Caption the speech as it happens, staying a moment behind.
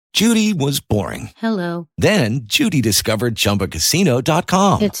Judy was boring. Hello. Then Judy discovered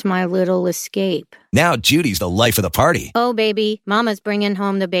ChumbaCasino.com. It's my little escape. Now Judy's the life of the party. Oh, baby, mama's bringing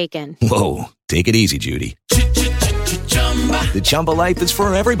home the bacon. Whoa, take it easy, Judy. The Chumba life is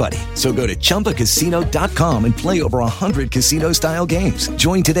for everybody. So go to ChumbaCasino.com and play over 100 casino-style games.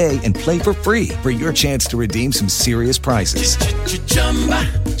 Join today and play for free for your chance to redeem some serious prizes.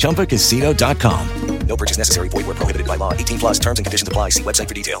 ChumbaCasino.com. No purchase necessary. Void where prohibited by law. 18 plus terms and conditions apply. See website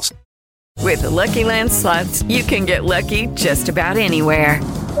for details. With the Lucky Land Slots, you can get lucky just about anywhere.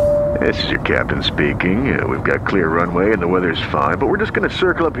 This is your captain speaking. We've got clear runway and the weather's fine, but we're just going to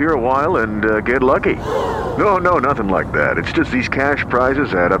circle up here a while and get lucky. No, nothing like that. It's just these cash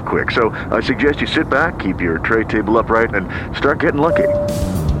prizes add up quick. So I suggest you sit back, keep your tray table upright, and start getting lucky.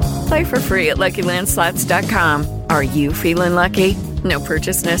 Play for free at LuckyLandSlots.com. Are you feeling lucky? No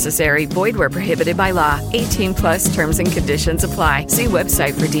purchase necessary. Void where prohibited by law. 18 plus terms and conditions apply. See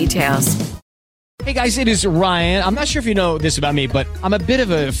website for details. Hey guys, it is Ryan. I'm not sure if you know this about me, but I'm a bit of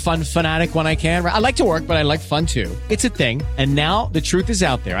a fun fanatic when I can. I like to work, but I like fun too. It's a thing. And now the truth is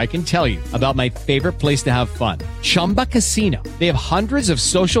out there. I can tell you about my favorite place to have fun. Chumba Casino. They have hundreds of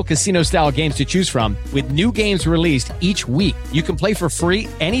social casino style games to choose from with new games released each week. You can play for free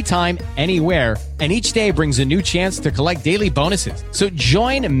anytime, anywhere. And each day brings a new chance to collect daily bonuses. So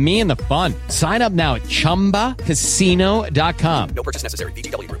join me in the fun. Sign up now at ChumbaCasino.com. No purchase necessary.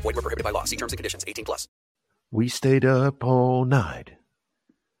 VGW. Void where prohibited by law. See terms and conditions. 18 plus. We stayed up all night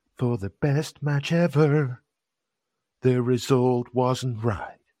for the best match ever. The result wasn't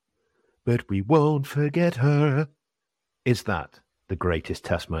right, but we won't forget her. Is that the greatest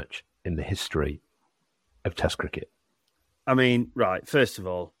test match in the history of Test cricket? I mean, right, first of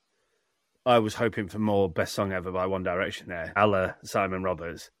all, I was hoping for more Best Song Ever by One Direction there, a la Simon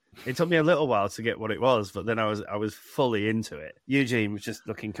Roberts. It took me a little while to get what it was, but then I was fully into it. Eugene was just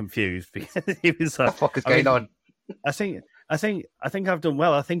looking confused because he was like, "What the fuck is going on?" I think I've done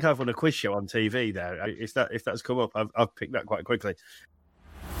well. I think I've won a quiz show on TV there. If that's come up, I've picked that quite quickly.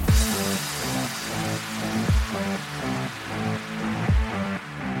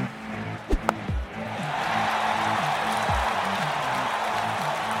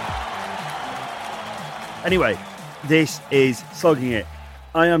 Anyway, this is Slogging It.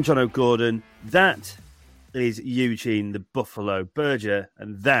 I am John O'Gordon. That is Eugene the Buffalo Berger.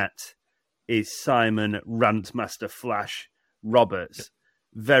 And that is Simon Rantmaster Flash Roberts.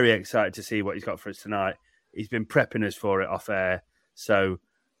 Very excited to see what he's got for us tonight. He's been prepping us for it off air. So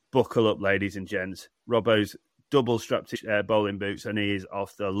buckle up, ladies and gents. Robbo's double strapped bowling boots and he is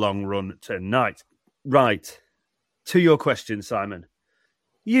off the long run tonight. Right. To your question, Simon.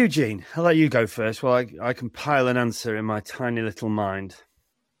 Eugene, I'll let you go first while I compile an answer in my tiny little mind.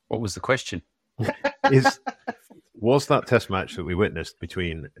 What was the question? Was that test match that we witnessed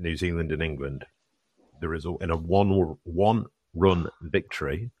between New Zealand and England the result in a one-run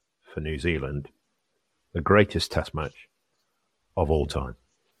victory for New Zealand, the greatest test match of all time?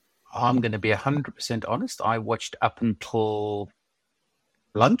 I'm going to be 100% honest. I watched up until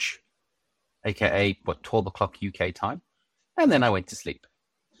lunch, aka 12 o'clock UK time, and then I went to sleep.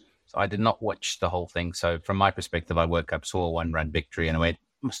 So I did not watch the whole thing. So from my perspective, I woke up, saw a one-run victory, and I went,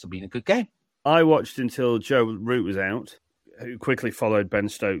 must have been a good game. I watched until Joe Root was out, who quickly followed Ben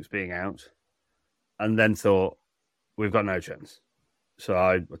Stokes being out, and then thought, we've got no chance. So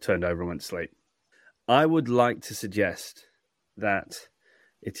I turned over and went to sleep. I would like to suggest that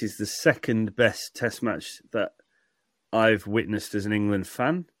it is the second best test match that I've witnessed as an England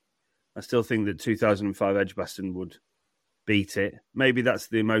fan. I still think that 2005 Edgbaston would beat it. Maybe that's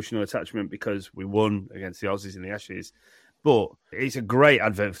the emotional attachment because we won against the Aussies in the Ashes. But it's a great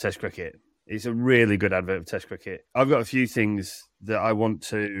advert for Test cricket. It's a really good advert for Test cricket. I've got a few things that I want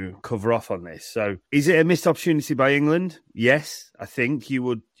to cover off on this. So, is it a missed opportunity by England? Yes, I think you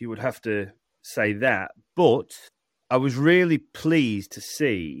would have to say that. But I was really pleased to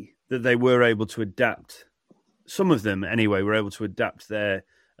see that they were able to adapt. Some of them, anyway, were able to adapt their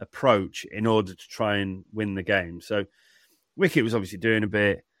approach in order to try and win the game. So, Wicket was obviously doing a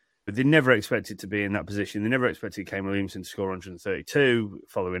bit. But they never expected to be in that position. They never expected Kane Williamson to score 132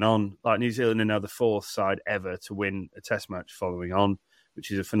 following on. Like New Zealand are now the fourth side ever to win a test match following on,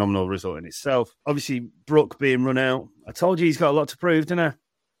 which is a phenomenal result in itself. Obviously, Brook being run out. I told you he's got a lot to prove, didn't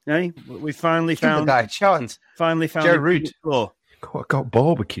I? Eh? We finally found... Give the guy a chance. Finally found... Joe Root. Got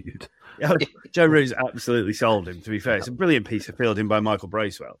barbecued. Joe Root's absolutely sold him, to be fair. It's a brilliant piece of fielding by Michael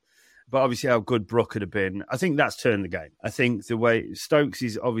Bracewell. But obviously how good Brook could have been, I think that's turned the game. I think the way Stokes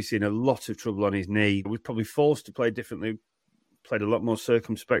is obviously in a lot of trouble on his knee. We're probably forced to play differently played a lot more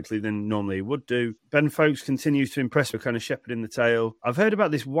circumspectly than normally he would do. Ben Folkes continues to impress with kind of shepherding the tail. I've heard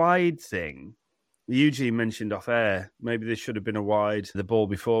about this wide thing. Eugene mentioned off air, maybe this should have been a wide the ball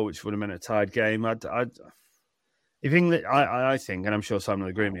before, which would have meant a tied game. If England, I think, and I'm sure Simon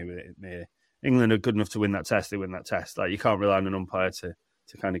will agree with me, England are good enough to win that test, they win that test. Like, you can't rely on an umpire to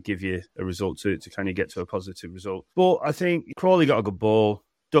kind of give you a result, to kind of get to a positive result. But I think Crawley got a good ball.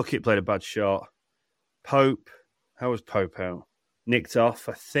 Duckett played a bad shot. Pope, how was Pope out? Nicked off,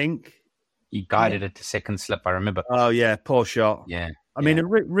 I think. He guided it to second slip, I remember. Oh, yeah, poor shot. Yeah. I mean,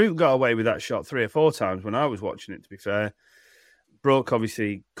 Root got away with that shot 3 or 4 times when I was watching it, to be fair. Brooke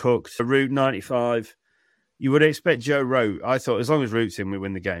obviously cooked. Root 95. You would expect Joe Root. I thought as long as Root's in, we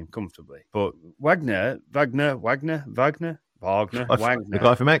win the game comfortably. But Wagner. The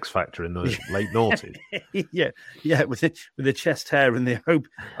guy from X Factor in the late noughties. yeah, with the chest hair and the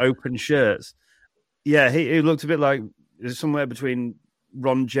open shirts. Yeah, he looked a bit like somewhere between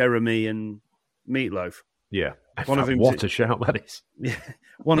Ron Jeremy and Meatloaf. Yeah, What a shout that is. Yeah,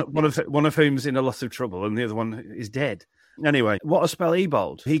 one of whom's in a lot of trouble, and the other one is dead. Anyway, what a spell he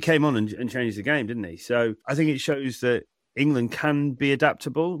bowled. He came on and changed the game, didn't he? So I think it shows that England can be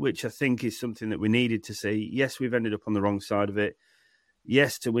adaptable, which I think is something that we needed to see. Yes, we've ended up on the wrong side of it.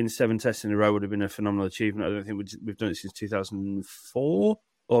 Yes, to win 7 tests in a row would have been a phenomenal achievement. I don't think we've done it since 2004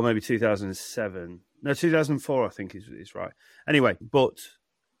 or maybe 2007. No, 2004 I think is right. Anyway, but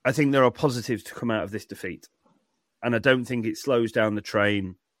I think there are positives to come out of this defeat. And I don't think it slows down the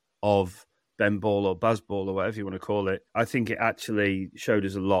train of Ben Ball or Baz Ball or whatever you want to call it. I think it actually showed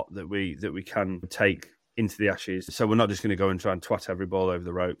us a lot that we can take into the Ashes. So we're not just going to go and try and twat every ball over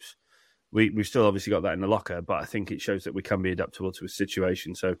the ropes. We've still obviously got that in the locker, but I think it shows that we can be adaptable to a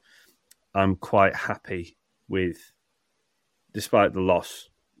situation. So I'm quite happy with, despite the loss,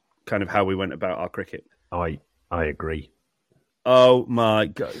 kind of how we went about our cricket. I agree. Oh my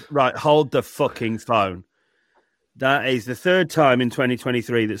God. Right, hold the fucking phone. That is the 3rd time in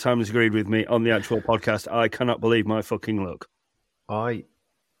 2023 that Simon's agreed with me on the actual podcast. I cannot believe my fucking luck. I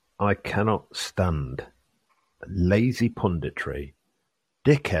cannot stand lazy punditry,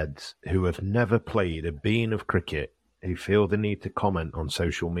 dickheads who have never played a bean of cricket, who feel the need to comment on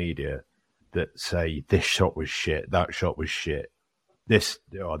social media that say this shot was shit, that shot was shit, this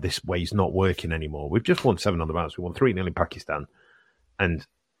way's not working anymore. We've just won 7 on the bounce. We won 3-0 in Pakistan, and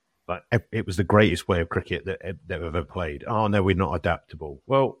it was the greatest way of cricket that they've ever played. Oh no, we're not adaptable.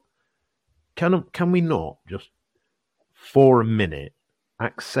 Well, can we not just for a minute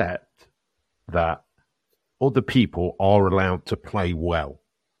accept that other people are allowed to play well?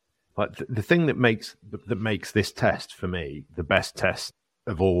 Like the thing that makes this test for me the best test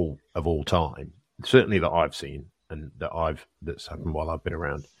of all time, certainly that I've seen and that's happened while I've been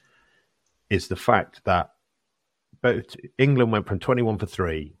around, is the fact that both England went from 21 for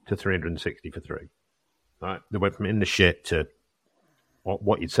 3 to 360 for 3. Right? They went from in the shit to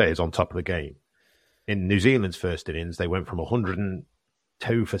what you'd say is on top of the game. In New Zealand's first innings, they went from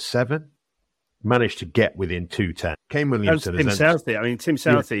 102 for 7, managed to get within 210. Kane Williamson. Tim Southey. I mean, Tim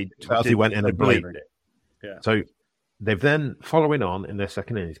Southey. Southey went in and blamed it. Yeah. So they've then, following on in their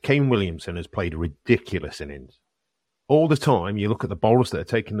second innings, Kane Williamson has played ridiculous innings. All the time, you look at the bowlers that are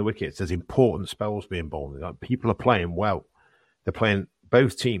taking the wickets, there's important spells being bowled. Like, people are playing well.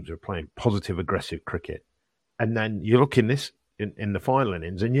 Both teams are playing positive, aggressive cricket. And then you look in the final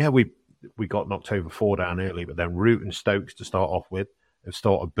innings, and we got knocked over 4 down early, but then Root and Stokes to start off with have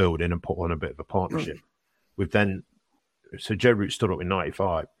started building and put on a bit of a partnership. So Joe Root stood up with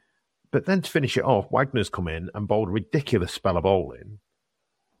 95. But then to finish it off, Wagner's come in and bowled a ridiculous spell of bowling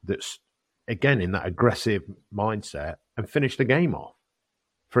that's, again, in that aggressive mindset, and finished the game off.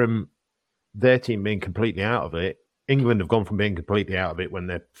 From their team being completely out of it, England have gone from being completely out of it when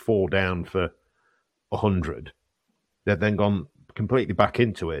they're 4 down for 100. They've then gone completely back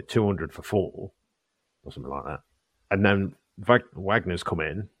into it, 200 for 4, or something like that. And then Wagner's come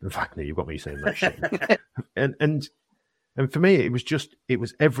in. Wagner, you've got me saying that shit. And for me, it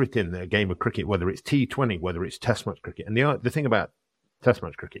was everything that a game of cricket, whether it's T20, whether it's Test match cricket. And the thing about Test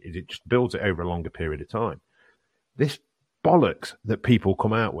match cricket is it just builds it over a longer period of time. This bollocks that people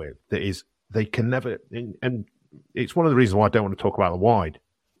come out with, that is, they can never, and it's one of the reasons why I don't want to talk about the wide,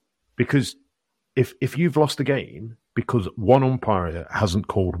 because if you've lost a game because one umpire hasn't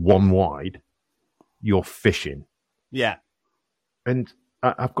called one wide, you're fishing. Yeah. And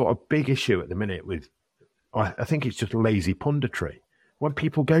I've got a big issue at the minute with, I think it's just lazy punditry. When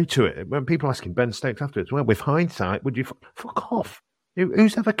people go to it, when people asking Ben Stokes afterwards, well, with hindsight, would you fuck off?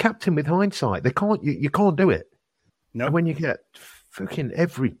 Who's ever captain with hindsight? They can't. You can't do it. No. And when you get fucking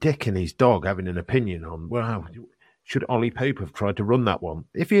every dick and his dog having an opinion on, well, should Ollie Pope have tried to run that one?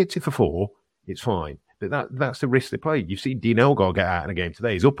 If he hits it for 4, it's fine. But that's the risk they play. You've seen Dean Elgar get out in a game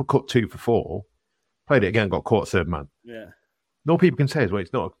today. He's uppercut 2 for 4, played it again, got caught third man. Yeah. No people can say is, well,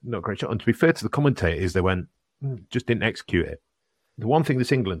 it's not a great shot. And to be fair to the commentators, they went, just didn't execute it. The one thing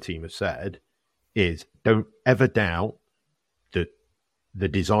this England team has said is don't ever doubt the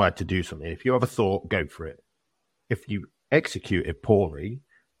desire to do something. If you have a thought, go for it. If you execute it poorly,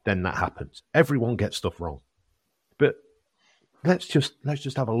 then that happens. Everyone gets stuff wrong. But let's just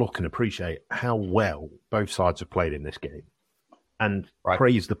have a look and appreciate how well both sides have played in this game and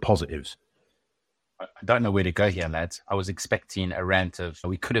praise the positives. I don't know where to go here, lads. I was expecting a rant of,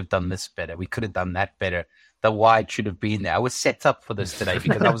 we could have done this better. We could have done that better. The wide should have been there. I was set up for this today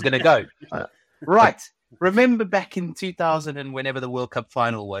because I was going to go. Right. Remember back in 2000 and whenever the World Cup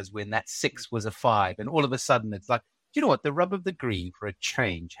final was, when that 6 was a 5, and all of a sudden it's like, you know what? The rub of the green for a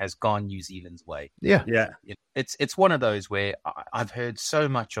change has gone New Zealand's way. Yeah. It's one of those where I've heard so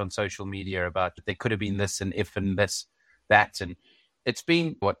much on social media about there could have been this and if and this, that. And it's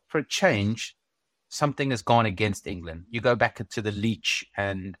been, for a change, something has gone against England. You go back to the Leach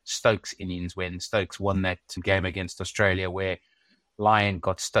and Stokes innings when Stokes won that game against Australia where Lyon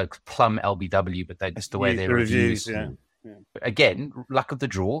got Stokes plumb LBW, but they just the way they reviews. Yeah. Again, luck of the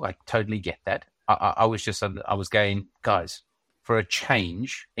draw. I totally get that. I was going, guys, for a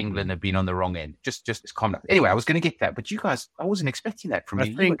change, England have been on the wrong end. Just calm down. Anyway, I was going to get that, but you guys, I wasn't expecting that from you.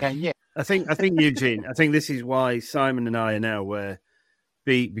 You were going, yeah. I think Eugene, I think this is why Simon and I are now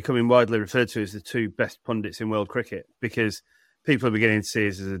becoming widely referred to as the 2 best pundits in world cricket, because people are beginning to see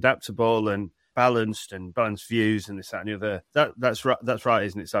us as adaptable and balanced views and this, that, and the other. That's right,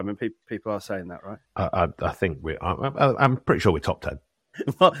 isn't it, Simon? People are saying that, right? I think I'm pretty sure we're top 10.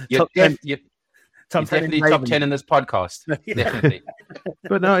 Well, you're definitely top 10 in this podcast. Definitely.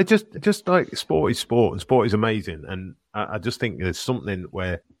 But no, it's just like sport is sport, and sport is amazing. And I just think there's something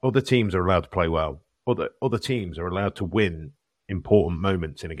where other teams are allowed to play well. Other teams are allowed to win important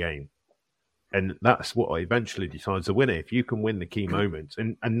moments in a game. And that's what eventually decides the winner. If you can win the key moments,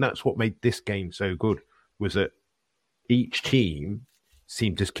 and that's what made this game so good, was that each team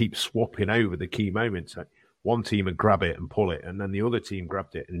seemed to keep swapping over the key moments. Like one team would grab it and pull it, and then the other team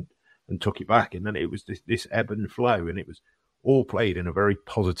grabbed it and took it back. And then it was this ebb and flow, and it was all played in a very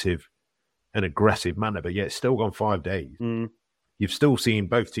positive and aggressive manner. But yet it's still gone 5 days. You've still seen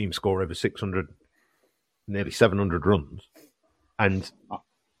both teams score over 600, nearly 700 runs. And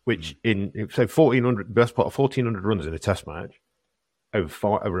which so 1,400, best part of 1,400 runs in a test match over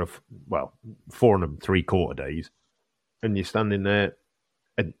 4 and 3/4 days, and you're standing there,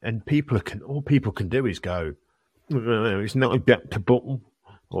 and all people can do is go, it's not adaptable,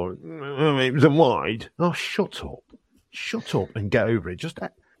 or it was a wide. Oh, shut up, and get over it. Just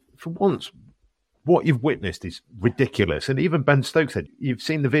for once, what you've witnessed is ridiculous. And even Ben Stokes said, you've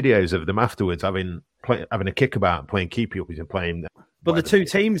seen the videos of them afterwards having a kickabout, playing keepy-uppies and playing. But the 2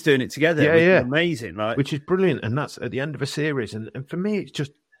 teams doing it together, amazing, which is brilliant, and that's at the end of a series. And for me, it's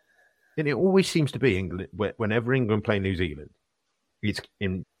just, and it always seems to be England. Whenever England play New Zealand, it's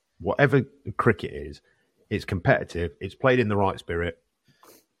in whatever cricket is, it's competitive, it's played in the right spirit,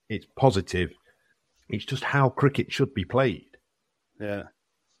 it's positive. It's just how cricket should be played. Yeah,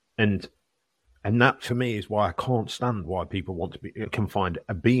 and that for me is why I can't stand why people can find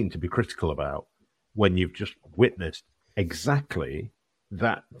a beam to be critical about when you've just witnessed exactly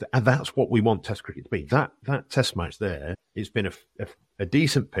that, and that's what we want Test cricket to be. That Test match there, it's been a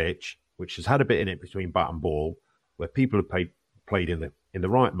decent pitch which has had a bit in it between bat and ball, where people have played in the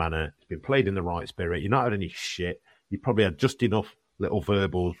right manner. It's been played in the right spirit. You're not had any shit. You probably had just enough little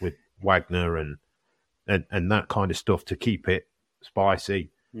verbals with Wagner and that kind of stuff to keep it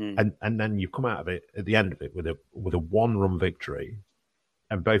spicy. And then you come out of it at the end of it with a 1-run victory,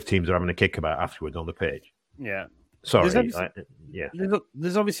 and both teams are having a kickabout afterwards on the pitch. Yeah. Sorry.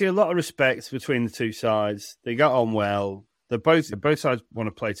 There's obviously a lot of respect between the 2 sides. They got on well. Both sides want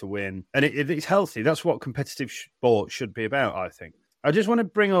to play to win, and it's healthy. That's what competitive sport should be about, I think. I just want to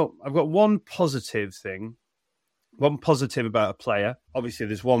bring up, I've got one positive about a player. Obviously,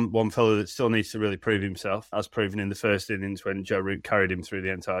 there's one fellow that still needs to really prove himself, as proven in the first innings when Joe Root carried him through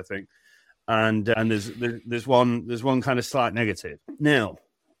the entire thing. And there's one kind of slight negative. Now,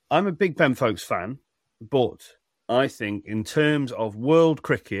 I'm a big Ben Folks fan, but I think in terms of world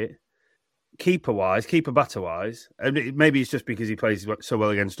cricket, keeper-batter-wise, and maybe it's just because he plays so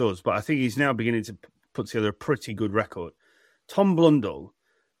well against us, but I think he's now beginning to put together a pretty good record. Tom Blundell,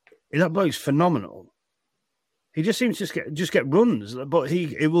 that bloke's phenomenal. He just seems to just get runs, but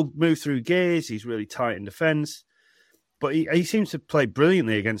he will move through gears. He's really tight in defence, but he seems to play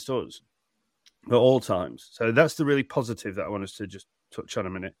brilliantly against us. at all times. So that's the really positive that I want us to just touch on a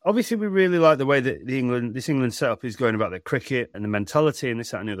minute. Obviously, we really like the way that this England setup is going about the cricket and the mentality and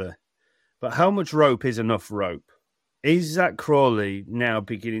this, that, and the other. But how much rope is enough rope? Is Zach Crawley now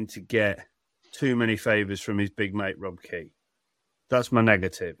beginning to get too many favours from his big mate Rob Key? That's my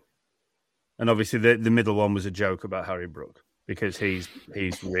negative. And obviously, the middle one was a joke about Harry Brook because he's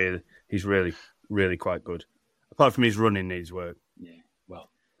really, really quite good. Apart from his running needs work. Yeah,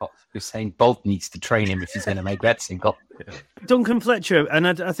 well, Usain Bolt needs to train him if he's going to make that single. Duncan Fletcher, and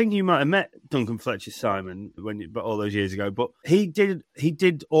I think you might have met Duncan Fletcher, Simon, but all those years ago. But he did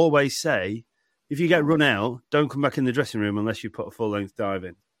always say, if you get run out, don't come back in the dressing room unless you put a full length dive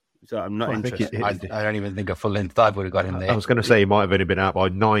in. So I'm not interested. I don't even think a full length dive would have got him there. I was going to say he might have only been out by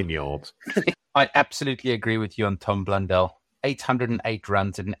 9 yards. I absolutely agree with you on Tom Blundell. 808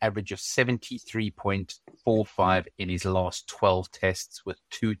 runs at an average of 73.45 in his last 12 tests with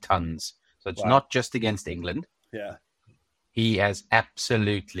 2 tons. So it's not just against England. Yeah. He has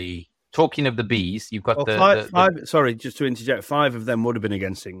absolutely... Talking of the bees, you've got five. Sorry, just to interject, 5 of them would have been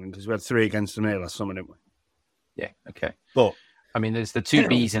against England because we had 3 against them here last summer, didn't we? Yeah, okay. But I mean, there's the 2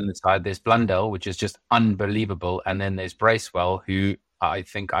 bees in the side. There's Blundell, which is just unbelievable. And then there's Bracewell, who I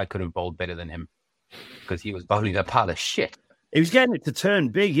think I could have bowled better than him because he was bowling a pile of shit. He was getting it to turn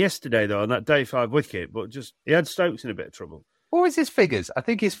big yesterday, though, on that day 5 wicket, but just he had Stokes in a bit of trouble. What was his figures? I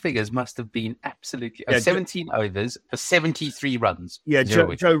think his figures must have been absolutely 17 overs for 73 runs. Yeah,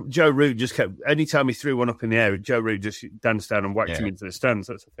 Joe Root just kept, anytime he threw one up in the air, Joe Root just danced down and whacked him into the stands.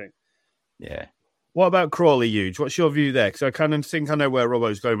 That's the thing. Yeah. What about Crawley, Huge? What's your view there? Because I kind of think I know where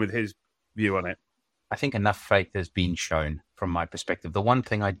Robbo's going with his view on it. I think enough faith has been shown from my perspective. The one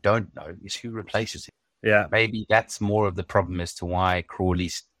thing I don't know is who replaces him. Yeah. Maybe that's more of the problem as to why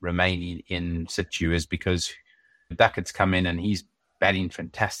Crawley's remaining in situ is because Duckett's come in and he's batting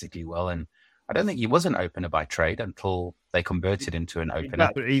fantastically well. And I don't think he was an opener by trade until they converted him to an opener.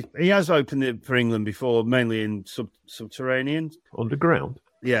 He has opened it for England before, mainly in subterranean. Underground?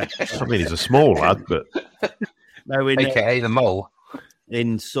 Yeah. I mean, he's a small lad, but... No, AKA the mole.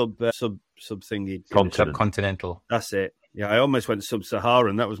 In sub thingy. Subcontinental. That's it. Yeah, I almost went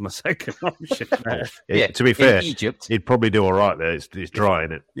sub-Saharan. That was my second option. To be fair, Egypt, he'd probably do all right there. It's dry,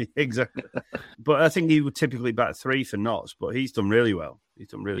 isn't it? Exactly. But I think he would typically bat 3 for Notts, but he's done really well. He's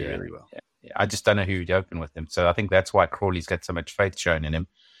done really well. Yeah. I just don't know who he'd open with him. So I think that's why Crawley's got so much faith shown in him.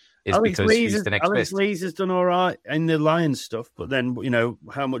 Alex Lees has done all right in the Lions stuff, but then,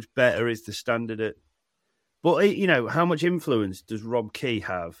 how much better is the standard at... But, how much influence does Rob Key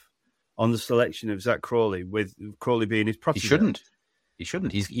have on the selection of Zach Crawley, with Crawley being his protege? He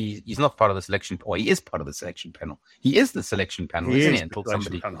shouldn't. He's not part of the selection. Or he is part of the selection panel. He is the selection panel, isn't he? Until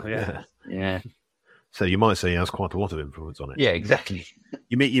somebody... Yeah. So you might say he has quite a lot of influence on it. Yeah, exactly.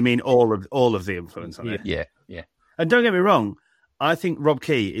 You mean all of the influence on it? Yeah. And don't get me wrong, I think Rob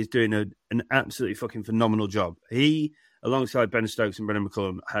Key is doing an absolutely fucking phenomenal job. He, alongside Ben Stokes and Brendan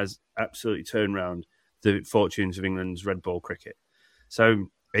McCullum, has absolutely turned around the fortunes of England's red ball cricket.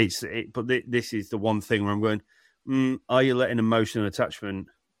 So but this is the one thing where I'm going, are you letting emotional attachment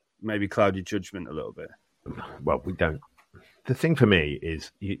maybe cloud your judgment a little bit? Well, we don't. The thing for me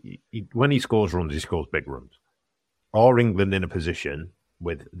is when he scores runs, he scores big runs. Are England in a position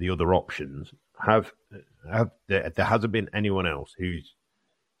with the other options? There hasn't been anyone else who's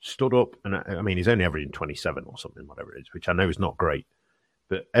stood up, and I mean, he's only averaging 27 or something, whatever it is, which I know is not great.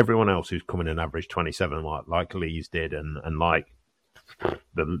 But everyone else who's come in and averaged 27, like Lees did, and like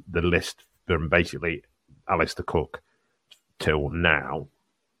the list from basically Alistair Cook till now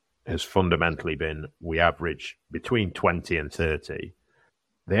has fundamentally been we average between 20 and 30.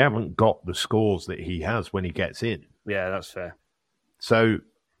 They haven't got the scores that he has when he gets in. Yeah, that's fair. So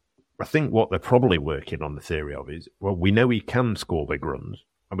I think what they're probably working on the theory of is, well, we know he can score big runs,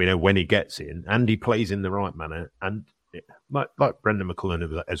 and we know when he gets in, and he plays in the right manner, and like Brendan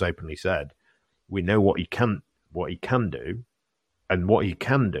McCullum has openly said, we know what he can do, and what he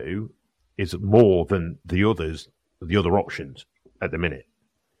can do is more than the other options at the minute.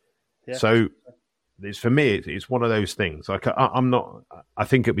 Yeah. So for me, it's one of those things. Like I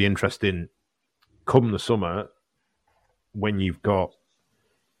think it'd be interesting come the summer when you've got.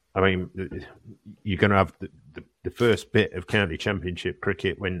 I mean, you're going to have the first bit of county championship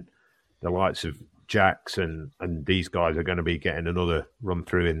cricket when the likes of Jacks and these guys are going to be getting another run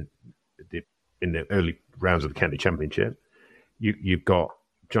through in the early rounds of the county championship. You've got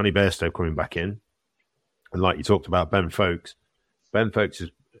Johnny Bairstow coming back in, and like you talked about Ben Foakes. Ben Foakes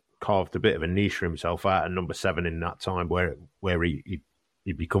has carved a bit of a niche for himself out at number 7 in that time, where he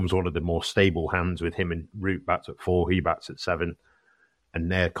becomes one of the more stable hands with him and Root bats at 4, he bats at 7,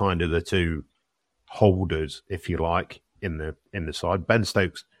 and they're kind of the two holders, if you like, in the side. Ben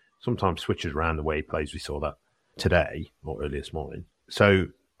Stokes sometimes switches around the way he plays. We saw that today or earlier this morning. So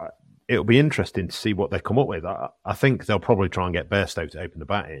it'll be interesting to see what they come up with. I think they'll probably try and get Bairstow to open the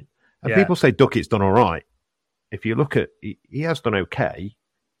batting. And people say Duckett's done all right. If you look at, he has done okay.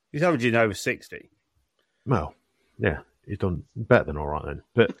 He's averaging over 60. Well, yeah, he's done better than all right then.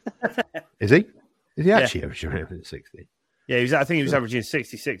 But is he? Is he actually averaging 60? Yeah, I think he was averaging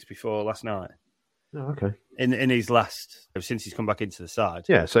 66 before last night. Oh, okay. In his last, since he's come back into the side.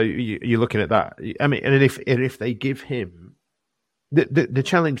 Yeah, so you're looking at that. I mean, and if they give him the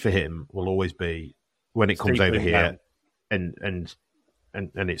challenge for him will always be when it comes over here, and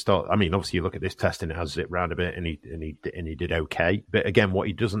it starts. I mean, obviously you look at this test and it has zipped round a bit, and he did okay. But again, what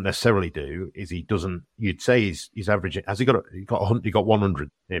he doesn't necessarily do is he doesn't. You'd say he's averaging. He got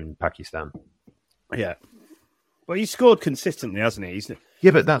 100 in Pakistan. Yeah. Well, he's scored consistently, hasn't he?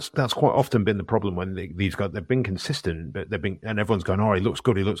 Yeah, but that's quite often been the problem when these guys, they've been consistent, but and everyone's going, oh, he looks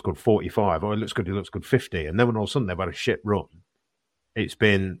good 45, or he looks good 50, and then when all of a sudden they've had a shit run, it's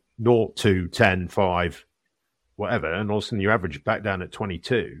been 0, 2, 10, 5, whatever, and all of a sudden you average back down at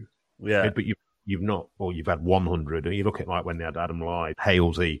 22. Yeah, but you've not, or you've had 100, and you look at like when they had Adam Lyde,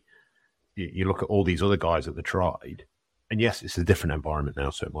 Halesy, you look at all these other guys that they tried, and yes, it's a different environment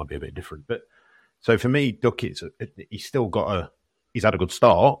now, so it might be a bit different, but. So for me, Duckett's he's had a good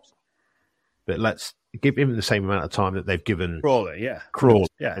start, but let's give him the same amount of time that they've given Crawley,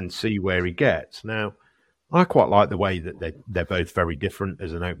 and see where he gets. Now, I quite like the way that they're both very different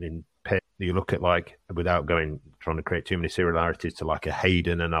as an opening pair. You look at like without trying to create too many similarities to like a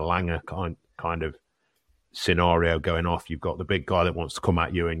Hayden and a Langer kind of scenario going off. You've got the big guy that wants to come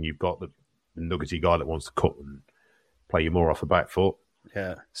at you, and you've got the nuggety guy that wants to cut and play you more off the back foot.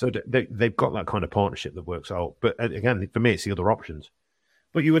 Yeah. So they've got that kind of partnership that works out. But again, for me, it's the other options.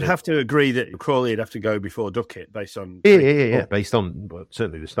 But you would have to agree that Crawley would have to go before Duckett based on... Yeah. Based on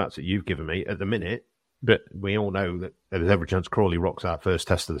certainly the stats that you've given me at the minute. But we all know that there's every chance Crawley rocks our first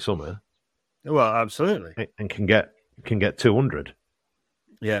test of the summer. Well, absolutely. And can get 200.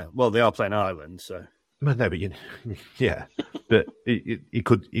 Yeah. Well, they are playing Ireland, so... Well, no, but yeah. But he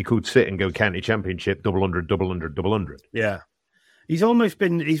could sit and go county championship, double 100. Yeah. He's one of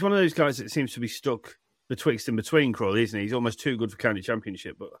those guys that seems to be stuck betwixt and between Crawley, isn't he? He's almost too good for county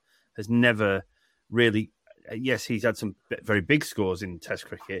championship, but has never really, yes, he's had some very big scores in Test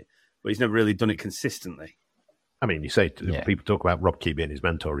cricket, but he's never really done it consistently. I mean, you say people talk about Rob Key being his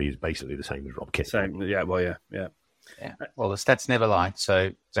mentor, he's basically the same as Rob Key. Same, yeah. Well, yeah. Well, the stats never lie.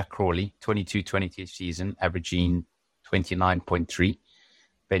 So Zach Crawley, 22-23 season, averaging 29.3.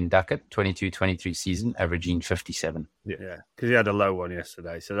 Ben Duckett, 22-23 season, averaging 57. Yeah, because he had a low one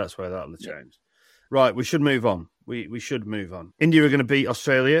yesterday, so that's where that'll change. Right, we should move on. We should move on. India are going to beat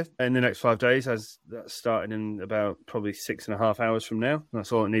Australia in the next 5 days, as that's starting in about probably 6.5 hours from now.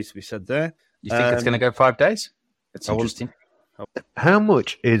 That's all that needs to be said there. You think it's going to go 5 days? That's interesting. How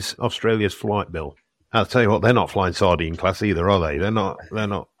much is Australia's flight bill? I'll tell you what, they're not flying sardine class either, are they? They're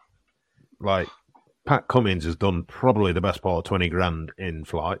not like... Pat Cummins has done probably the best part of 20 grand in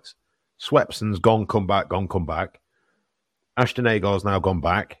flights. Swepson's come back. Ashton Agar's now gone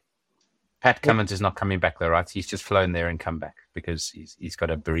back. Pat Cummins is not coming back though, right? He's just flown there and come back because he's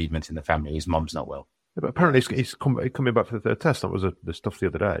got a bereavement in the family. His mom's not well. Yeah, but apparently he's coming back for the third test. That was the stuff the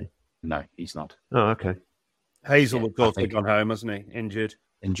other day. No, he's not. Oh, okay. Hazel, of course, gone home, hasn't he? Injured.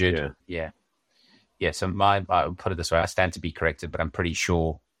 Yeah. So I'll put it this way. I stand to be corrected, but I'm pretty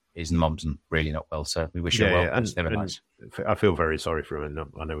sure his mom's really not well, so we wish her well. And, it's never nice. I feel very sorry for him.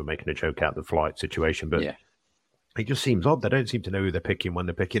 I know we're making a joke out of the flight situation, but it just seems odd. They don't seem to know who they're picking, when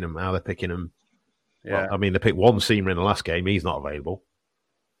they're picking them, how they're picking them. Yeah, well, I mean, they picked one seamer in the last game. He's not available.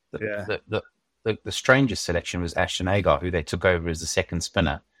 The strangest selection was Ashton Agar, who they took over as the second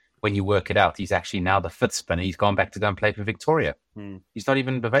spinner. When you work it out, he's actually now the fifth spinner. He's gone back to go and play for Victoria. He's not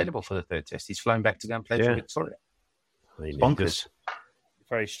even available for the third test. He's flown back to go and play for Victoria. Bonkers.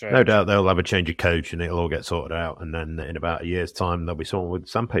 Very strange. No doubt they'll have a change of coach and it'll all get sorted out. And then in about a year's time, there'll be someone with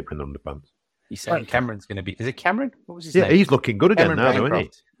sandpaper in the underpants. He's saying Cameron's going to be... Is it Cameron? What was his name? Yeah, he's looking good again now, though, isn't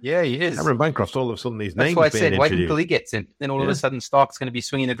he? Yeah, he is. Cameron Bancroft's all of a sudden his name's being introduced. Wait until he gets in. Then all of a sudden Stark's going to be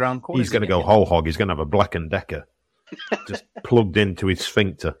swinging it around corners. He's going to go whole hog. He's going to have a Black and Decker just plugged into his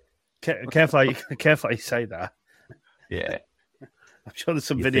sphincter. Careful how you say that. Yeah. I'm sure there's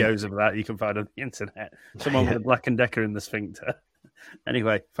some videos of that you can find on the internet. Someone with a Black and Decker in the sphincter.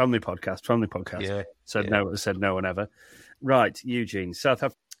 Anyway, family podcast. Yeah. Said no one ever. Right, Eugene. South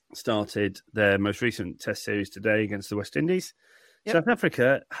Africa started their most recent test series today against the West Indies. Yep. South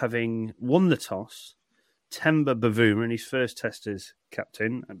Africa, having won the toss, Temba Bavuma in his first test as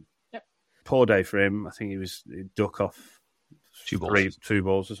captain, Poor day for him. I think he'd duck off two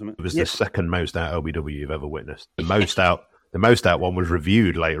balls or something. It was the second most out LBW you've ever witnessed. The most out one was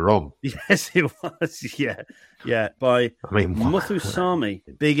reviewed later on. Yes, it was. Yeah. By Muthusami,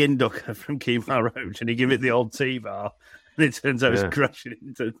 big inducker from Kemar Road, and he gave it the old T-bar. And it turns out it's crashing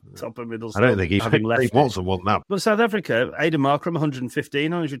into top of middle. I don't think he wants to want that. But South Africa, Aidan Markram,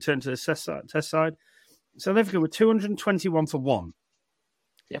 115 on his return to the test side. South Africa were 221 for 1.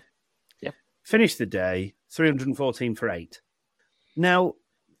 Yep. Finished the day 314 for 8. Now,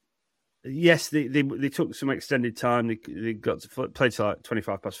 yes, they took some extended time. They got to play till like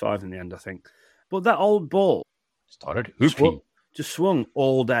 25 past 5 in the end, I think. But that old ball started hooping. Just swung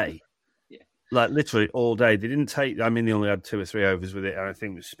all day. Yeah. Like literally all day. They didn't take, I mean, they only had 2 or 3 overs with it. And I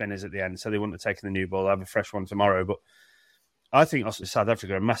think it was spinners at the end. So they wouldn't have taken the new ball. They'll have a fresh one tomorrow. But I think also South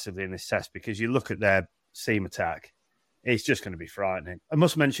Africa are massively in this test because you look at their seam attack, it's just going to be frightening. I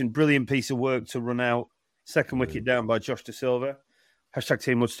must mention, brilliant piece of work to run out. Second wicket down by Josh De Silva. Hashtag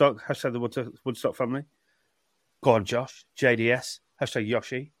Team Woodstock. Hashtag the Woodstock family. Go on, Josh. JDS. Hashtag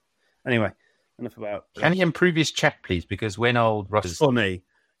Yoshi. Anyway, enough about... Can he improve his chat, please? Because when old Ross... It's funny.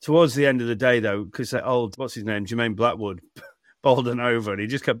 Towards the end of the day, though, because that old, what's his name, Jermaine Blackwood, bowled an over, and he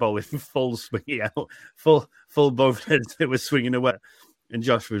just kept bowling full swinging out, full both heads that were swinging away. And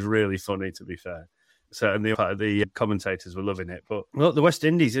Josh was really funny, to be fair. So, and the commentators were loving it. But well, the West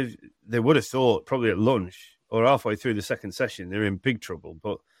Indies, they would have thought probably at lunch or halfway through the second session, they're in big trouble.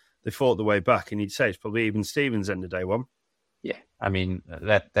 But they fought the way back, and you'd say it's probably even Stevens' end of day one. Yeah, I mean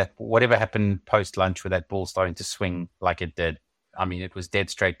that whatever happened post lunch with that ball starting to swing like it did. I mean, it was dead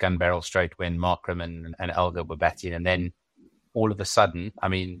straight, gun barrel straight when Markram and Elgar were batting, and then all of a sudden, I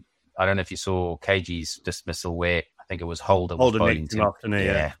mean, I don't know if you saw KG's dismissal where I think it was Holder was bowling to him.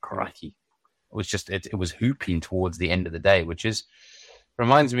 Yeah, crikey. It was just it was hooping towards the end of the day, which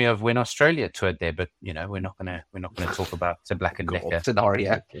reminds me of when Australia toured there. But you know, we're not gonna talk about the Black and Decker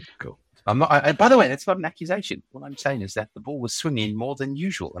scenario. Okay, cool. I'm not. By the way, that's not an accusation. What I'm saying is that the ball was swinging more than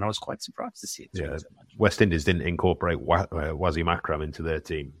usual, and I was quite surprised to see it. Yeah, so much. West Indies didn't incorporate Wasim Akram into their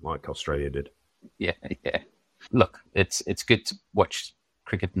team like Australia did. Yeah. Look, it's good to watch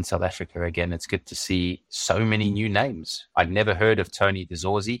cricket in South Africa again. It's good to see so many new names. I'd never heard of Tony De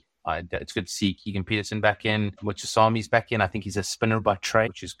Zorzi. It's good to see Keegan Peterson back in. Muchasami's back in. I think he's a spinner by trade,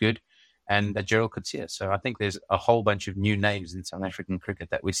 which is good. And Gerald Coetzee. So I think there's a whole bunch of new names in South African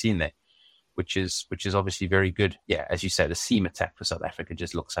cricket that we've seen there, which is obviously very good. Yeah, as you say, the seam attack for South Africa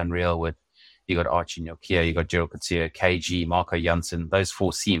just looks unreal. With you got Archie Nokia, you got Gerald Coetzee, KG, Marco Jansen. Those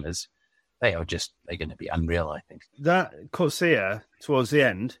 4 seamers, they're going to be unreal, I think. That Coetzee towards the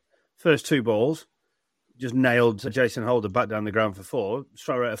end, first 2 balls, just nailed Jason Holder back down the ground for 4,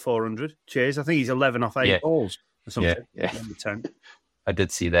 strike rate of 400. Cheers. I think he's 11 off 8 balls or something. Yeah. Number 10. I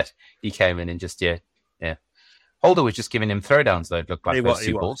did see that. He came in and just, yeah. Holder was just giving him throwdowns, though. It looked like those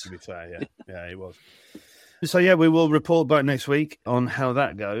 2 balls. To be fair, yeah, he was. So, yeah, we will report back next week on how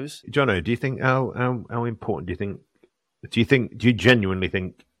that goes. Jono, do you think, how important do you genuinely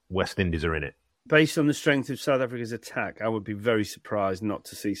think West Indies are in it? Based on the strength of South Africa's attack, I would be very surprised not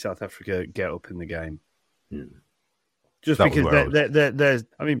to see South Africa get up in the game. Just that because there's,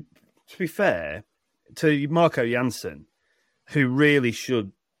 I mean, to be fair to Marco Jansen, who really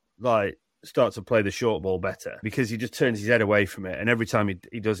should start to play the short ball better because he just turns his head away from it, and every time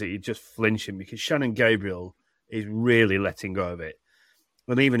he does it, he's just flinching because Shannon Gabriel is really letting go of it.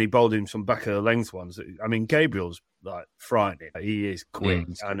 And even he bowled him some back of the length ones. I mean, Gabriel's frightening. He is quick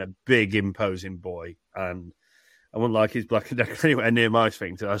and a big, imposing boy, and I wouldn't like his Black and Decker anywhere near my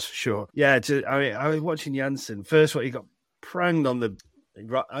sphincter, that's for sure. Yeah, I was watching Jansen. First one, he got pranged on the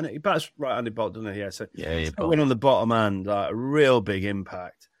right, and he bats right-handed ball, doesn't he? Yeah, so he went on the bottom hand, a real big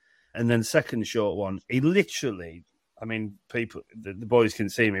impact. And then second short one, he literally, I mean, people, the boys can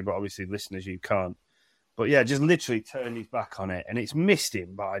see me, but obviously listeners, you can't. But yeah, just literally turned his back on it, and it's missed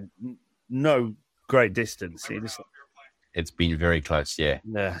him by no great distance. It's been very close, yeah.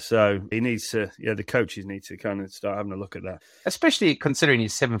 Yeah, so he needs to, the coaches need to kind of start having a look at that. Especially considering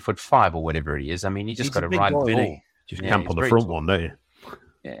he's 7'5" or whatever he is. I mean, he just got to ride the ball. Just camp on the front one, don't you?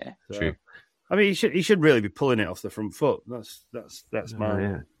 Yeah, true. I mean, he should really be pulling it off the front foot. That's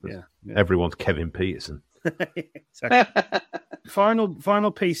my Everyone's Kevin Peterson. Exactly.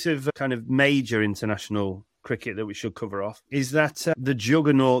 Final piece of kind of major international cricket that we should cover off is that the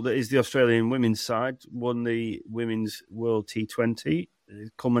juggernaut that is the Australian women's side won the Women's World T20.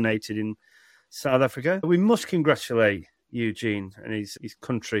 It culminated in South Africa. We must congratulate Eugene and his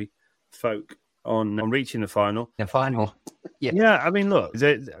country folk on reaching the final. The final. Yeah, I mean, look,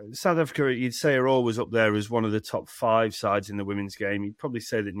 South Africa, you'd say, are always up there as one of the top 5 sides in the women's game. You'd probably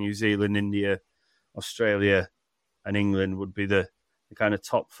say that New Zealand, India, Australia, and England would be the kind of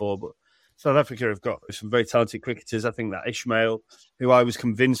top 4. But South Africa have got some very talented cricketers. I think that Ismail, who I was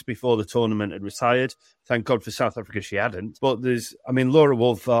convinced before the tournament had retired, thank God for South Africa she hadn't. But Laura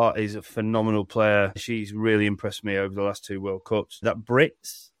Wolfart is a phenomenal player. She's really impressed me over the last 2 World Cups. That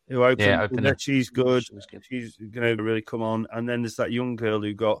Brits, who opened, she's good. She's going to really come on. And then there's that young girl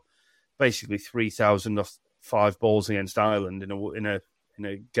who got basically 3,000 off 5 balls against Ireland in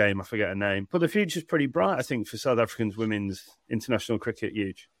a game. I forget her name. But the future's pretty bright, I think, for South Africans women's international cricket.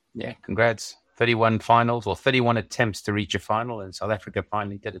 Huge. Yeah, congrats. 31 finals or 31 attempts to reach a final, and South Africa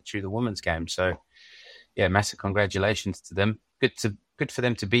finally did it through the women's game. So, yeah, massive congratulations to them. Good for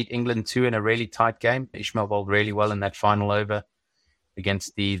them to beat England too in a really tight game. Ismail bowled really well in that final over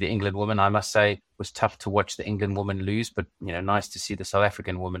against the England woman. I must say, it was tough to watch the England woman lose, but nice to see the South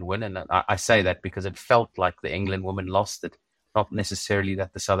African woman win. And I say that because it felt like the England woman lost it, not necessarily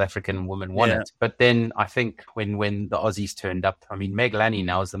that the South African woman won it. But then I think when the Aussies turned up, I mean, Meg Lanning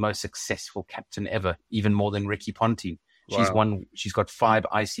now is the most successful captain ever, even more than Ricky Ponting. Wow. She's got 5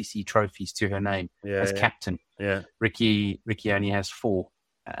 ICC trophies to her name as captain. Yeah, Ricky only has 4.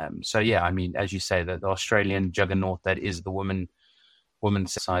 So yeah, I mean, as you say, the Australian juggernaut that is the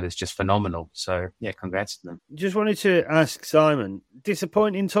women's side is just phenomenal. So yeah, congrats to them. Just wanted to ask Simon,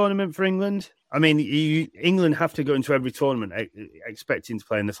 disappointing tournament for England? I mean, England have to go into every tournament expecting to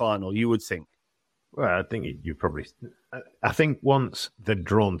play in the final, you would think. Well, I think you probably... I think once they'd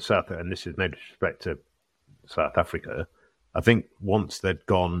drawn South, and this is no disrespect to South Africa, I think once they'd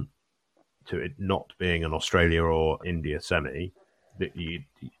gone to it not being an Australia or India semi,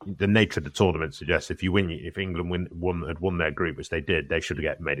 the nature of the tournament suggests if England had won their group, which they did, they should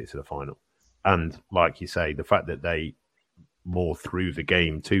have made it to the final. And like you say, the fact that they more threw the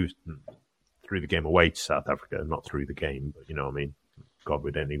game away to South Africa, not through the game, but you know what I mean? God,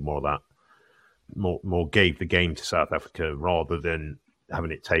 we don't need more of that. More gave the game to South Africa rather than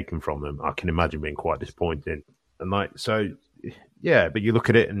having it taken from them. I can imagine being quite disappointing. And but you look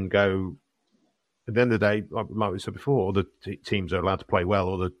at it and go, at the end of the day, like we said before, all the teams are allowed to play well,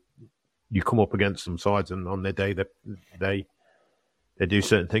 or you come up against some sides, and on their day they do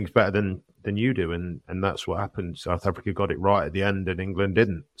certain things better than you do, and that's what happened. South Africa got it right at the end, and England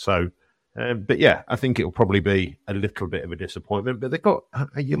didn't. So, but yeah, I think it'll probably be a little bit of a disappointment. But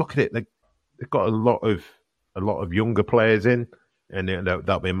you look at it, they've got a lot of younger players in, and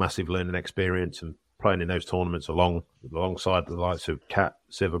that'll be a massive learning experience, and playing in those tournaments alongside the likes of Kat,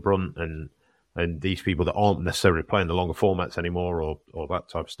 Siva Brunt, and these people that aren't necessarily playing the longer formats anymore, or that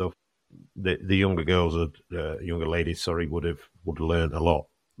type of stuff. The younger girls, younger ladies, would have learned a lot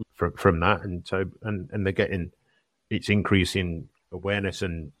from that, and so and they're getting it's increasing awareness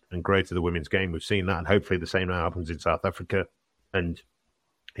and growth of the women's game. We've seen that, and hopefully the same now happens in South Africa, and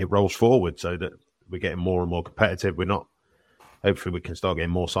it rolls forward so that we're getting more and more competitive. Hopefully we can start getting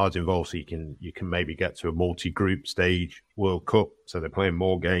more sides involved, so you can maybe get to a multi-group stage World Cup, so they're playing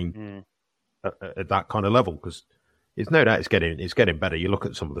more game at that kind of level, because it's no doubt it's getting better. You look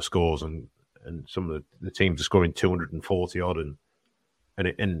at some of the scores, and some of the teams are scoring 240 odd,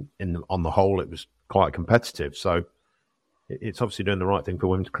 and on the whole it was quite competitive. So it's obviously doing the right thing for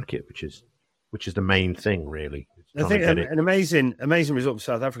women's cricket, which is the main thing, really. I think an amazing result for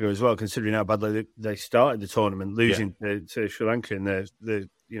South Africa as well, considering how badly they started the tournament, losing to Sri Lanka in the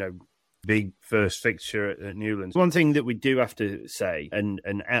big first fixture at Newlands. One thing that we do have to say, and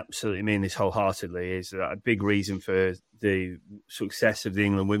absolutely mean this wholeheartedly, is that a big reason for the success of the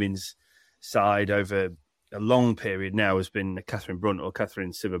England women's side over a long period now has been Catherine Brunt, or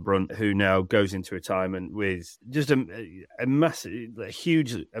Catherine Siva Brunt, who now goes into retirement with just a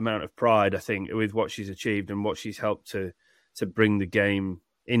huge amount of pride, I think, with what she's achieved and what she's helped to bring the game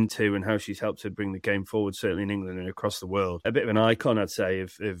into, and how she's helped to bring the game forward, certainly in England and across the world. A bit of an icon, I'd say,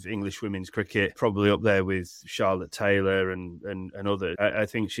 of English women's cricket, probably up there with Charlotte Taylor and others. I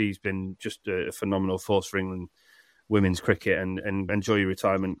think she's been just a phenomenal force for England women's cricket, and enjoy your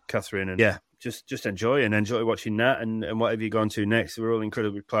retirement, Catherine. And yeah, just enjoy watching that and whatever you go on to next. We're all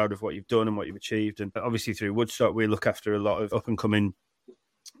incredibly proud of what you've done and what you've achieved. And obviously through Woodstock, we look after a lot of up-and-coming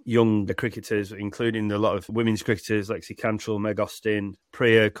young cricketers, including a lot of women's cricketers, Lexi Cantrell, Meg Austin,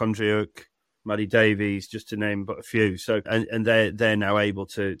 Priya Kondryuk, Maddie Davies, just to name but a few. So, and they're now able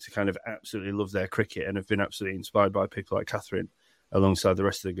to kind of absolutely love their cricket and have been absolutely inspired by people like Catherine alongside the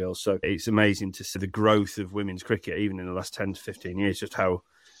rest of the girls. So it's amazing to see the growth of women's cricket, even in the last 10 to 15 years, just how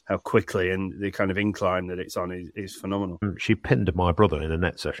how quickly and the kind of incline that it's on is phenomenal. She pinned my brother in a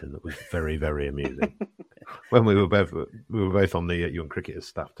net session that was very, very amusing. When we were both on the Young Cricketers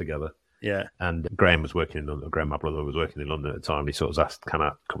staff together. Yeah. And Graham was working in London. Graham, my brother, was working in London at the time. He sort of asked, "Can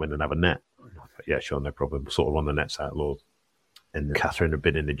I come in and have a net?" I thought, "Yeah, sure, no problem." Sort of on the nets outlawed. And Catherine had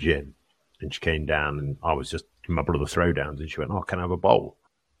been in the gym, and she came down, and I was just giving my brother throwdowns, and she went, "Oh, can I have a bowl?"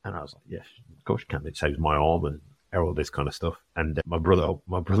 And I was like, "Yes, of course you can." It saves my arm and all this kind of stuff. And my brother,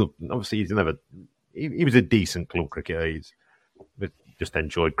 obviously, he was a decent club cricketer. He's just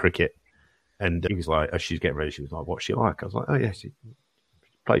enjoyed cricket. And he was like, as she's getting ready, she was like, "What's she like?" I was like, "Oh, yeah, she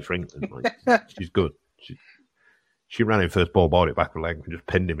plays for England. Like, she's good." She ran in first ball, bowled it back with leg, and just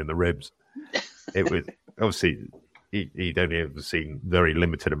pinned him in the ribs. It was obviously he'd only ever seen very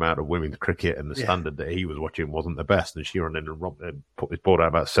limited amount of women's cricket, and the standard that he was watching wasn't the best. And she ran in and put this ball out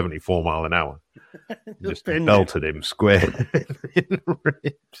about 74 mile an hour, just belted him square in the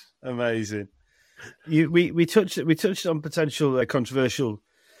ribs. Amazing. We touched on potential controversial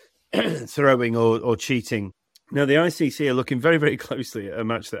throwing or cheating. Now, the ICC are looking very, very closely at a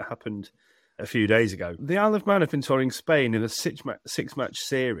match that happened a few days ago. The Isle of Man have been touring Spain in a six-match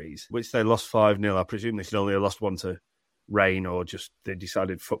series, which they lost 5-0. I presume they should only have lost one to rain, or just they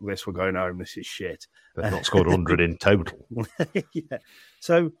decided, fuck this, we're going home, this is shit. They've not scored 100 in total. Yeah.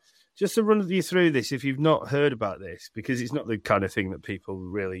 So just to run you through this, if you've not heard about this, because it's not the kind of thing that people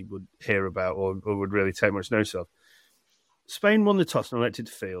really would hear about or would really take much notice of. Spain won the toss and elected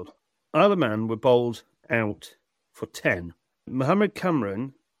to field. Isle of Man were bowled out for 10. Mohammed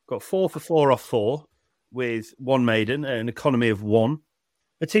Cameron got 4 for 4 off 4 with 1 maiden, an economy of 1.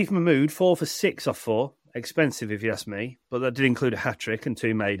 Atif Mahmood, 4 for 6 off 4. Expensive, if you ask me, but that did include a hat-trick and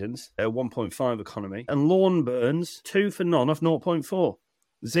 2 maidens, a 1.5 economy. And Lorne Burns, 2 for none off 0.4.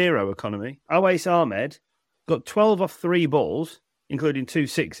 0 economy. Awais Ahmed got 12 off 3 balls, including 2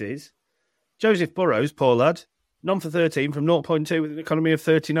 sixes. Joseph Burrows, poor lad, none for 13 from 0.2 with an economy of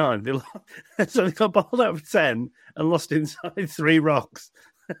 39. So they got bowled out for 10 and lost inside 3 rocks.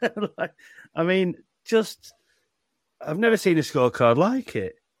 I mean, I've never seen a scorecard like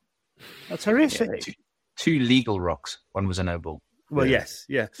it. That's horrific. Yeah, 2 legal rocks. One was a no ball. Well, yes,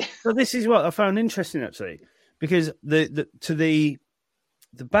 yeah. But this is what I found interesting, actually, because the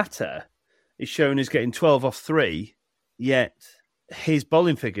batter is shown as getting 12 off 3, yet his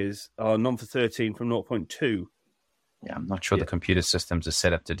bowling figures are none for 13 from 0.2. Yeah, I'm not sure the computer systems are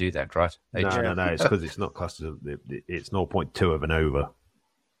set up to do that, right? No. It's because it's not classed as it's 0.2 of an over.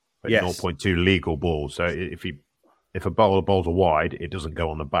 It's Yes. 0.2 legal balls. So if a bowler bowls a wide, it doesn't go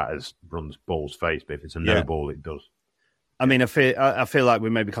on the batter's runs ball's face. But if it's a no ball, it does. I mean, I feel like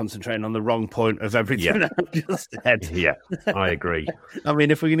we may be concentrating on the wrong point of everything I've just said. Yeah, I agree. I mean,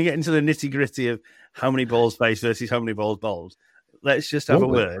 if we're going to get into the nitty-gritty of how many balls faced versus how many balls bowled, let's just have a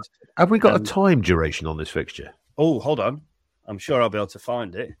word. Have we got a time duration on this fixture? Oh, hold on. I'm sure I'll be able to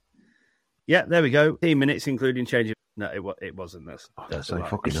find it. Yeah, there we go. 10 minutes, including changing. No, it wasn't this. That's so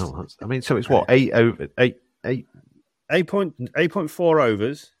fucking hell. I mean, so it's what, 8.4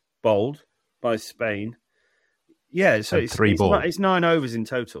 overs bowled by Spain. Yeah, so it's 3 balls. It's 9 overs in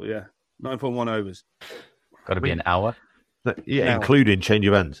total. Yeah, 9.1 overs. Got to be an hour. Yeah, including change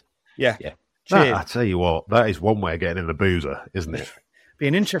of ends. Yeah. I tell you what, that is one way of getting in the boozer, isn't it? Be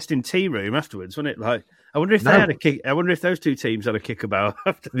an interesting tea room afterwards, wouldn't it? Like, I wonder if they had a kick. I wonder if those two teams had a kickabout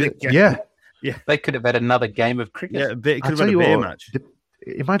after the game. Yeah. They could have had another game of cricket. Yeah, it could have been a beer match.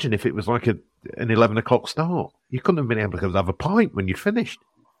 Imagine if it was like an 11 o'clock start. You couldn't have been able to have a pint when you'd finished.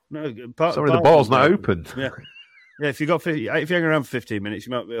 No, sorry, the bar's not open. Yeah, if you hang around for 15 minutes,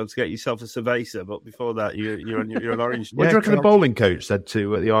 you might be able to get yourself a cerveza. But before that, you're on orange. What do you reckon the bowling coach said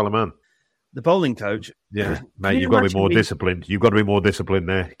to the Isle of Man? The bowling coach? Yeah, mate, you've got to be more disciplined. You've got to be more disciplined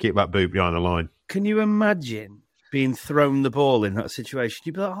there. Keep that boot behind the line. Can you imagine being thrown the ball in that situation?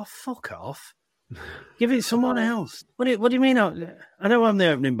 You'd be like, oh, fuck off. Give it someone else. What do you mean? I know I'm the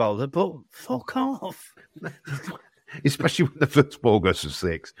opening bowler, but fuck off. Especially when the first ball goes to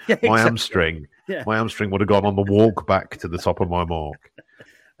 6. Yeah, exactly. My hamstring would have gone on the walk back to the top of my mark.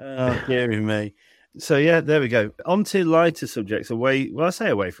 Oh, dearie me. So, yeah, there we go. On to lighter subjects. Away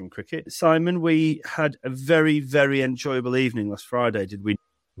from cricket. Simon, we had a very, very enjoyable evening last Friday, did we?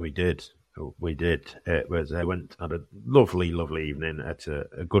 We did. It was. I had a lovely, lovely evening at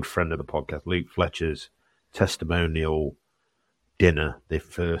a good friend of the podcast, Luke Fletcher's testimonial dinner, the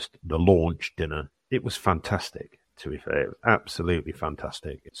launch dinner. It was fantastic, to be fair. It was absolutely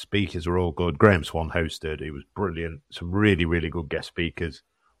fantastic. Speakers were all good. Graham Swan hosted. It was brilliant. Some really, really good guest speakers,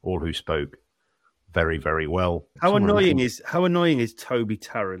 all who spoke very, very well. How annoying is Toby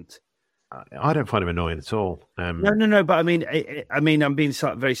Tarrant? I don't find him annoying at all. No. But I mean, I'm being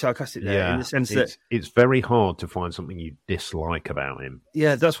very sarcastic there in the sense that it's very hard to find something you dislike about him.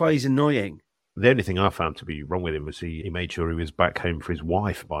 Yeah, that's why he's annoying. The only thing I found to be wrong with him was he made sure he was back home for his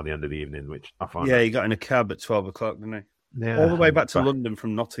wife by the end of the evening, which I find. Yeah, he got in a cab at 12 o'clock, didn't he? Yeah, all the way back to London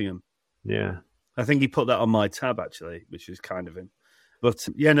from Nottingham. Yeah. I think he put that on my tab, actually, which was kind of him. But,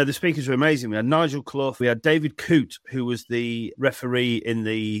 yeah, no, the speakers were amazing. We had Nigel Clough. We had David Coote, who was the referee in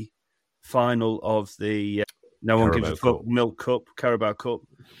the final of the No One Gives a Fuck Milk Cup, Carabao Cup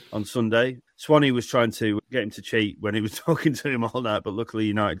on Sunday. Swanee was trying to get him to cheat when he was talking to him all night, but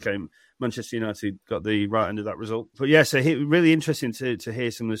luckily Manchester United got the right end of that result. But, yeah, so really interesting to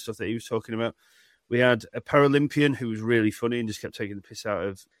hear some of the stuff that he was talking about. We had a Paralympian who was really funny and just kept taking the piss out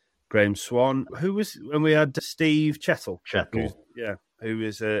of Graham Swan, and we had Steve Chettle. Who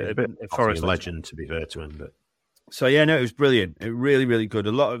is a Forest legend, to be fair to him. But so yeah, no, it was brilliant. It really, really good.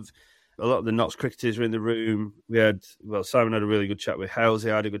 A lot of the Notts cricketers were in the room. Simon had a really good chat with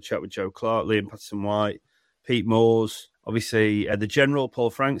Halsey. I had a good chat with Joe Clark, Liam Patterson-White, Pete Moores. Obviously, the General, Paul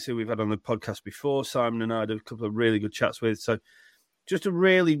Franks, who we've had on the podcast before. Simon and I had a couple of really good chats with. So just a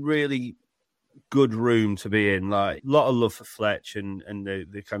really, really good room to be in. Like, a lot of love for Fletch and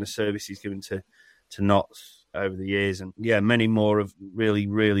the kind of service he's given to Notts over the years, and yeah, many more of really,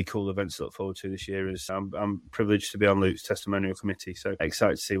 really cool events to look forward to this year. As I'm privileged to be on Luke's testimonial committee, so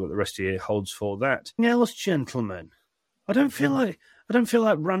excited to see what the rest of the year holds for that. Else, gentlemen, I don't feel like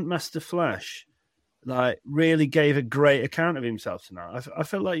Rantmaster Flash really gave a great account of himself tonight. I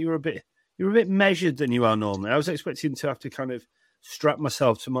felt like you were a bit measured than you are normally. I was expecting to have to kind of strap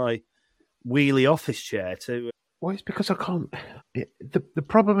myself to my wheelie office chair to. Well, it's because I can't. The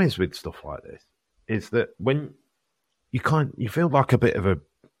problem is with stuff like this is that when you feel like a bit of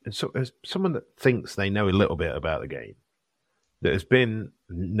as someone that thinks they know a little bit about the game, that has been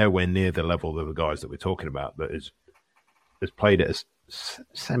nowhere near the level of the guys that we're talking about, that has played at a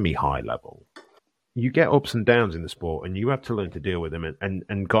semi-high level. You get ups and downs in the sport, and you have to learn to deal with them,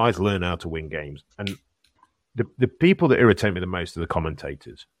 and guys learn how to win games. And the people that irritate me the most are the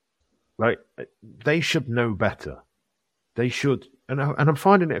commentators. Like, they should know better. They should, and I'm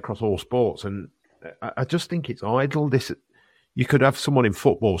finding it across all sports, and I just think it's idle. You could have someone in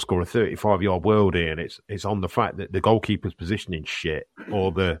football score a 35-yard worldie, and it's on the fact that the goalkeeper's positioning shit,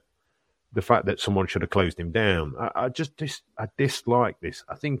 or the fact that someone should have closed him down. I dislike this.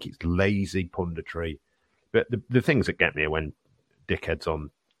 I think it's lazy punditry. But the things that get me are when dickheads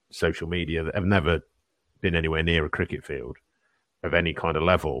on social media that have never been anywhere near a cricket field of any kind of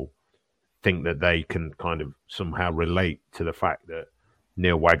level think that they can kind of somehow relate to the fact that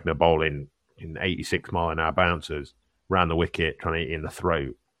Neil Wagner bowling in 86-mile-an-hour bouncers ran the wicket trying to hit it in the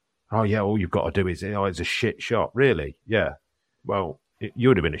throat. Oh, yeah, all you've got to do is, it's a shit shot. Really? Yeah. Well, you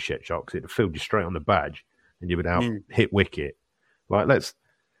would have been a shit shot because it would have filled you straight on the badge and you would have hit wicket. Like,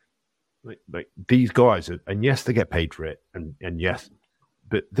 these guys, and yes, they get paid for it, and yes,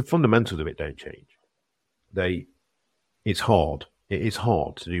 but the fundamentals of it don't change. It's hard. It is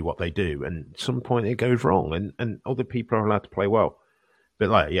hard to do what they do, and at some point it goes wrong, and other people are allowed to play well. But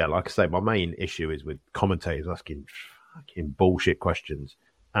like I say, my main issue is with commentators asking fucking bullshit questions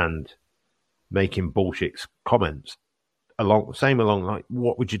and making bullshit comments along like,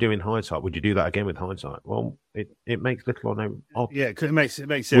 what would you do in hindsight? Would you do that again with hindsight? Well, it makes little or no odds. Yeah, because it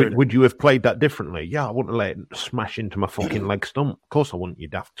makes it. Would you have played that differently? Yeah, I wouldn't have let it smash into my fucking leg stump. Of course I wouldn't, you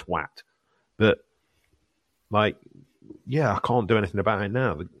daft twat. But I can't do anything about it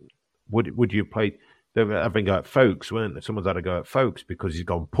now. Would you play? They're having a go at Folkes, weren't they? Someone's had a go at Folkes because he's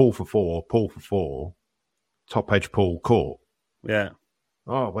gone pull for four, top edge pull, caught. Yeah.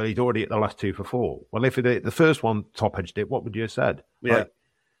 Oh, well, he'd already hit the last 2 for 4. Well, if the first one top edged it, what would you have said? Yeah. Like,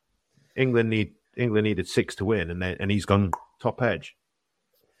 England needed 6 to win, and he's gone top edge.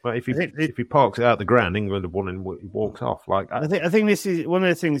 But if he parks it out the ground, England have won and he walks off. I think this is one of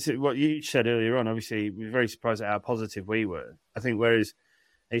the things that what you said earlier on. Obviously, we were very surprised at how positive we were. I think whereas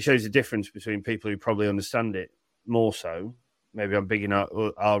it shows the difference between people who probably understand it more so. Maybe I'm bigging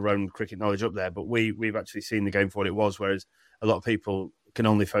our own cricket knowledge up there, but we've actually seen the game for what it was, whereas a lot of people can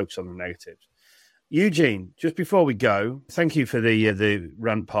only focus on the negatives. Eugene, just before we go, thank you for the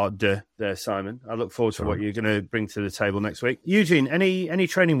rant part there, Simon. I look forward to what you're going to bring to the table next week. Eugene, any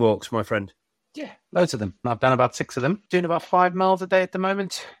training walks, my friend? Yeah, loads of them. I've done about 6 of them. Doing about 5 miles a day at the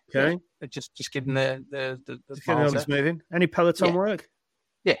moment. Okay, yeah, just getting the just getting on moving. Any Peloton work?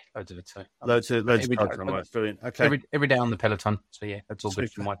 Yeah, loads of it. So loads of Peloton work. Brilliant. Okay, every day on the Peloton. So yeah, that's all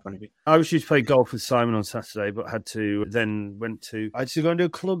good from my point of view. I was due to play golf with Simon on Saturday, but I had to go and do a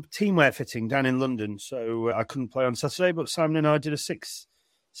club teamwear fitting down in London, so I couldn't play on Saturday. But Simon and I did a 6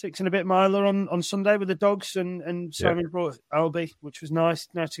 6 and a bit miler on Sunday with the dogs, and Simon brought Albie, which was nice.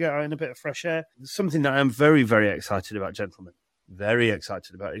 Nice to get out in a bit of fresh air. Something that I'm very, very excited about, gentlemen. Very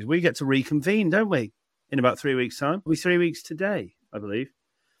excited about is we get to reconvene, don't we? In about 3 weeks' time. It'll be 3 weeks today, I believe.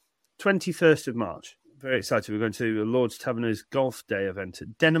 21st of March. Very excited. We're going to Lord's Taverners Golf Day event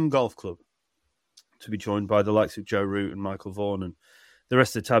at Denham Golf Club to be joined by the likes of Joe Root and Michael Vaughan and the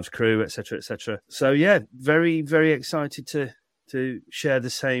rest of the Tabs crew, etc., etc. So, yeah, very, very excited to share the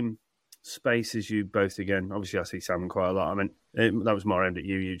same space as you both again. Obviously, I see Simon quite a lot. I mean, that was more aimed at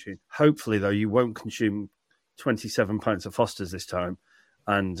you, Eugene. Hopefully, though, you won't consume 27 pints of Foster's this time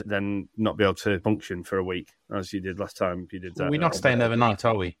and then not be able to function for a week, as you did last time you did that. We're not staying overnight,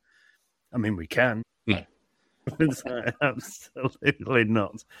 are we? I mean, we can. No. Absolutely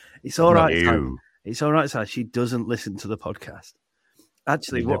not. It's all right. It's all right, Si. She doesn't listen to the podcast.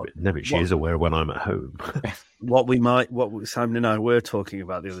 Actually, she is aware when I'm at home. what Simon and I were talking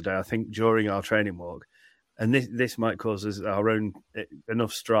about the other day, I think during our training walk, and this might cause us our own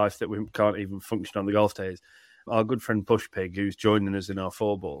enough strife that we can't even function on the golf days. Our good friend Bush Pig, who's joining us in our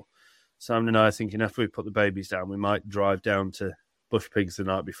 4-ball, Simon and I are thinking after we put the babies down, we might drive down to Bush Pig's the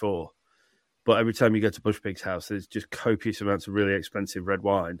night before. But every time you go to Bush Pig's house, there's just copious amounts of really expensive red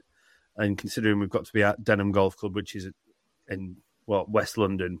wine. And considering we've got to be at Denham Golf Club, which is in West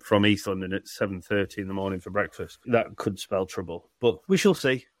London from East London at 7:30 in the morning for breakfast, that could spell trouble. But we shall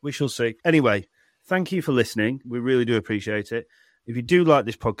see. We shall see. Anyway, thank you for listening. We really do appreciate it. If you do like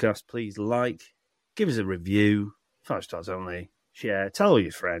this podcast, please give us a review, 5 stars only, share, tell all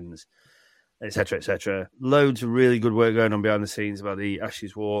your friends, etc., etc. Loads of really good work going on behind the scenes about the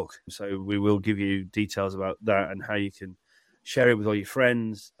Ashes Walk. So we will give you details about that and how you can share it with all your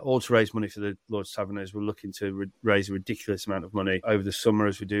friends. All to raise money for the Lord's Taverners. We're looking to raise a ridiculous amount of money over the summer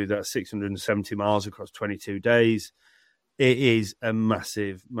as we do that, 670 miles across 22 days. It is a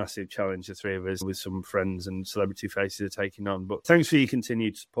massive, massive challenge, the three of us, with some friends and celebrity faces are taking on. But thanks for your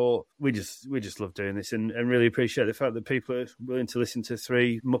continued support. We just love doing this and really appreciate the fact that people are willing to listen to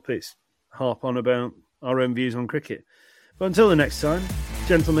three Muppets harp on about our own views on cricket. But until the next time,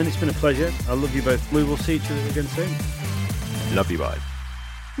 gentlemen, it's been a pleasure. I love you both. We will see each other again soon. Love you, bye.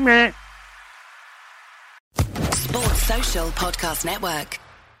 Meh. Sports Social Podcast Network.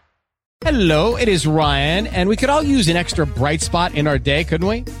 Hello, it is Ryan, and we could all use an extra bright spot in our day, couldn't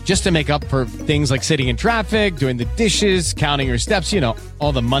we? Just to make up for things like sitting in traffic, doing the dishes, counting your steps,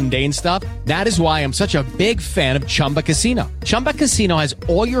 all the mundane stuff. That is why I'm such a big fan of Chumba Casino. Chumba Casino has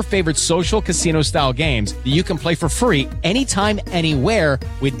all your favorite social casino-style games that you can play for free anytime, anywhere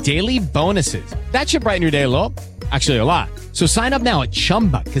with daily bonuses. That should brighten your day a little. Actually, a lot. So sign up now at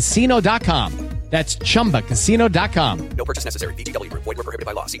ChumbaCasino.com. That's ChumbaCasino.com. No purchase necessary. VGW Group. Void where prohibited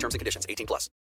by law. See terms and conditions. 18+.